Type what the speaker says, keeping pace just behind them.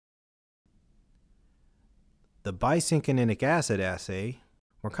The bicinchoninic acid assay,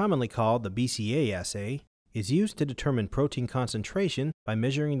 more commonly called the BCA assay, is used to determine protein concentration by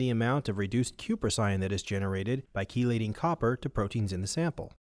measuring the amount of reduced cuprocyan that is generated by chelating copper to proteins in the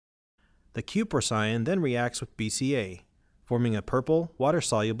sample. The cuprocyan then reacts with BCA, forming a purple,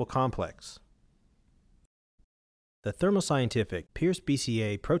 water-soluble complex. The Thermoscientific Pierce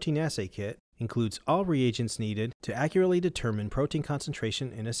BCA Protein Assay Kit includes all reagents needed to accurately determine protein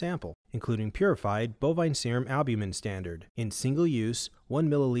concentration in a sample, including purified bovine serum albumin standard in single-use 1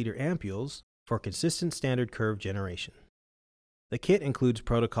 milliliter ampules for consistent standard curve generation. The kit includes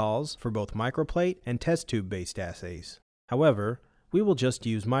protocols for both microplate and test tube-based assays. However, we will just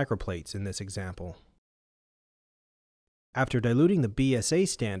use microplates in this example. After diluting the BSA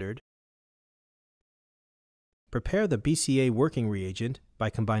standard, prepare the BCA working reagent by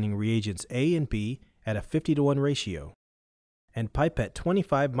combining reagents A and B at a 50:1 ratio, and pipette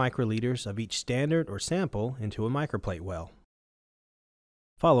 25 microliters of each standard or sample into a microplate well,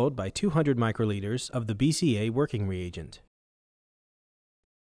 followed by 200 microliters of the BCA working reagent.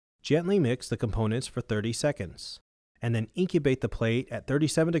 Gently mix the components for 30 seconds, and then incubate the plate at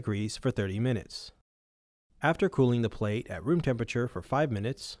 37 degrees for 30 minutes. After cooling the plate at room temperature for 5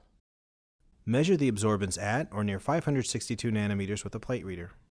 minutes, measure the absorbance at or near 562 nanometers with a plate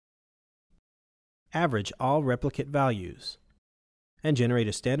reader. Average all replicate values, and generate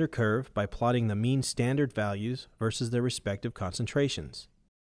a standard curve by plotting the mean standard values versus their respective concentrations.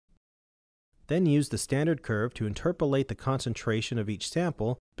 Then use the standard curve to interpolate the concentration of each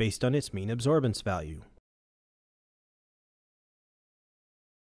sample based on its mean absorbance value.